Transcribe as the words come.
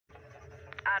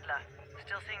Adler.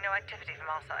 Still seeing no activity from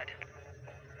our side.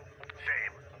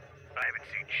 Same. I haven't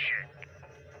seen shit.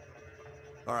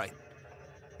 All right.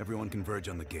 Everyone converge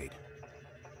on the gate.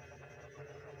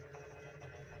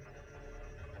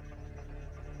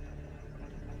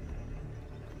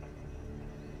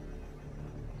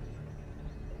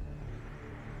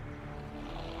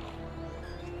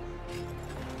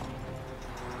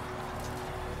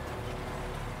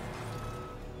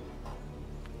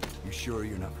 You sure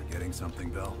you're not forgetting something,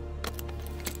 Bell?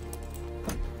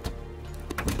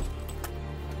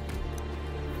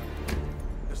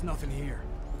 There's nothing here.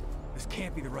 This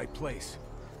can't be the right place.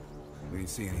 We didn't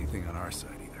see anything on our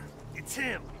side either. It's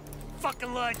him.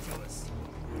 Fucking lied to us.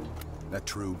 That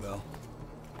true, Bell?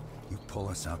 You pull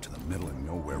us out to the middle of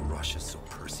nowhere Russia so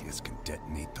Perseus can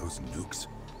detonate those nukes?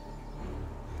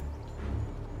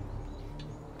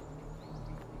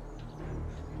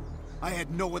 I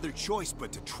had no other choice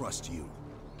but to trust you.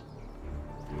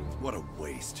 What a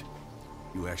waste.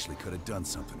 You actually could have done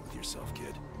something with yourself,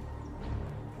 kid.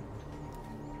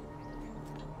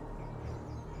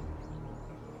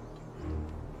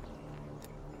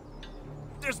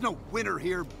 There's no winner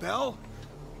here, Bell.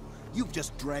 You've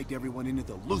just dragged everyone into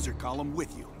the loser column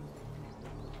with you.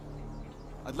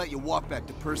 I'd let you walk back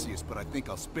to Perseus, but I think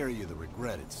I'll spare you the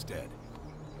regret instead.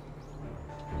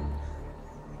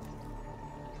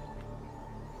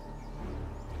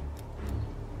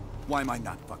 Why am I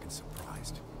not fucking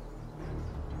surprised?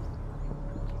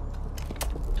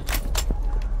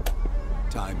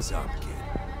 Time's up, kid.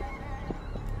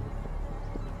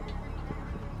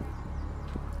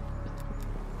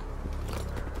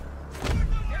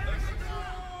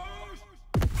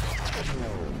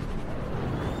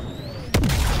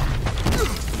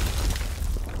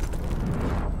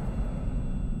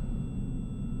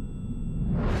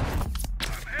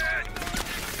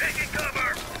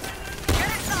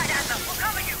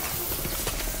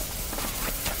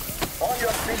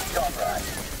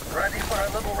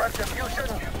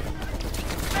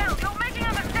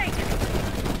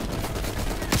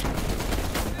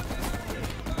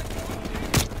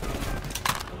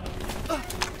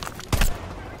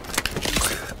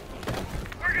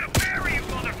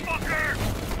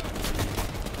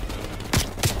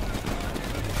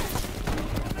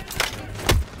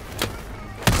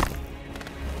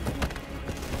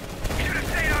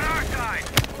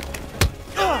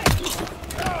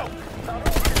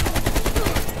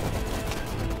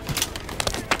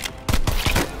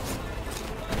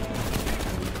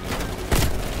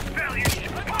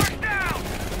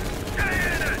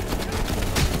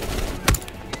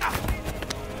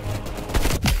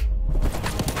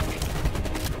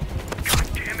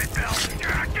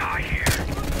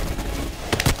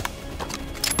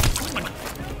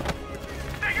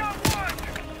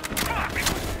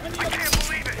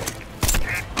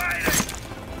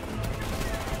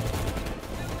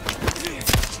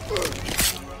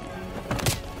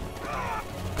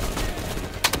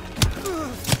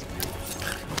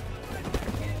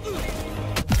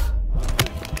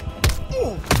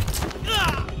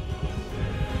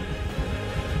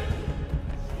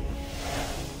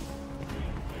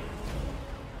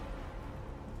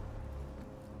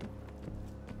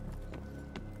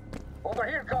 Over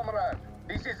here, comrade.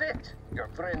 This is it. Your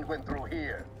friend went through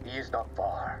here. He is not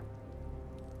far.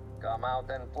 Come out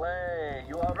and play.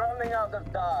 You are running out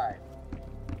of time.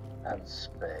 And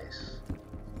space.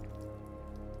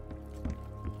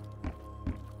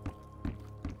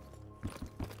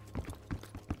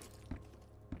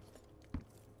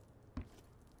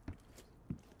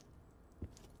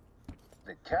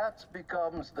 The cat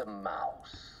becomes the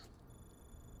mouse.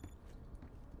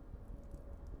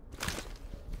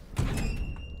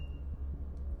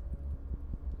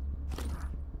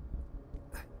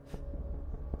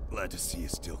 Glad to see you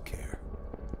still care.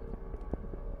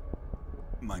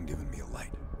 Mind giving me a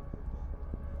light?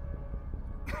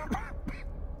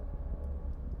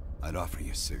 I'd offer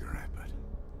you a cigarette, but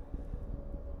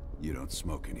you don't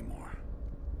smoke anymore.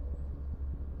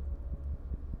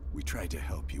 We tried to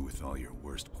help you with all your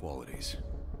worst qualities.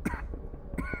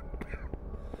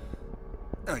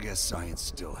 I guess science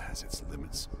still has its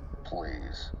limits.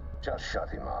 Please, just shut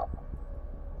him up.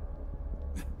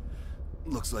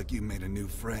 Looks like you made a new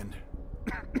friend.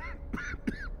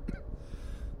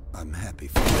 I'm happy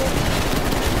for you.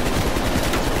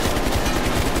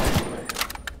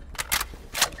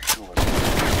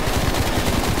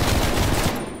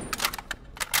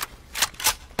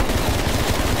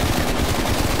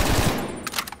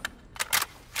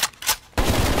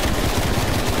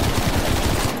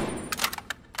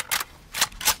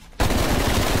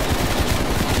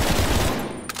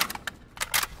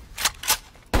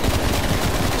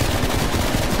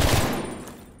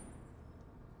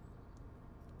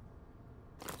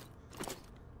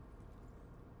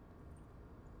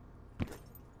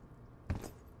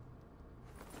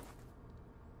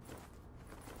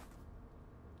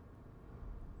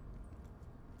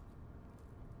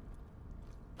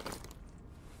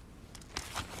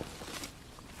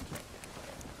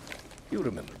 You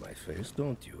remember my face,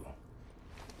 don't you?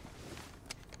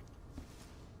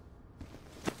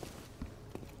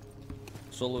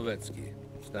 Solovetsky,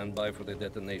 stand by for the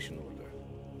detonation order.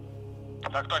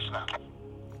 Так точно.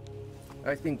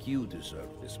 I think you deserve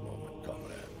this moment,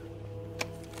 comrade.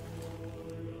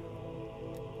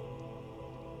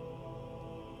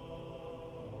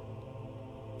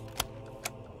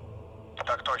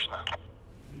 Так точно.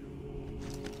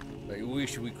 I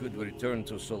wish we could return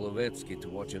to Solovetsky to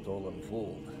watch it all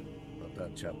unfold, but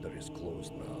that chapter is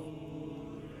closed now.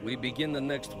 We begin the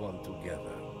next one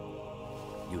together.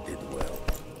 You did well.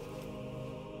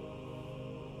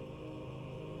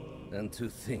 And to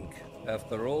think,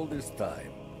 after all this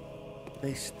time,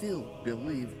 they still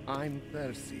believe I'm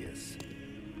Perseus.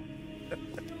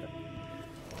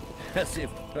 As if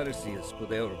Perseus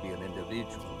could ever be an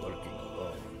individual working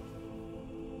alone.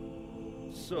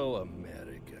 So American.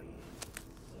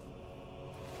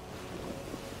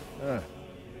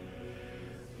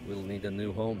 We'll need a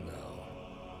new home now.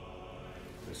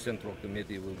 The Central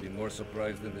Committee will be more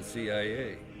surprised than the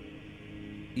CIA.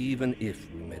 Even if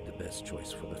we made the best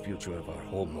choice for the future of our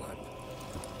homeland.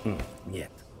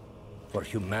 Yet, for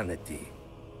humanity,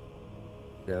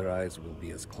 their eyes will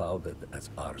be as clouded as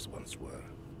ours once were.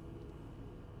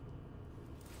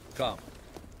 Come.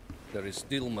 There is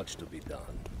still much to be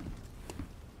done.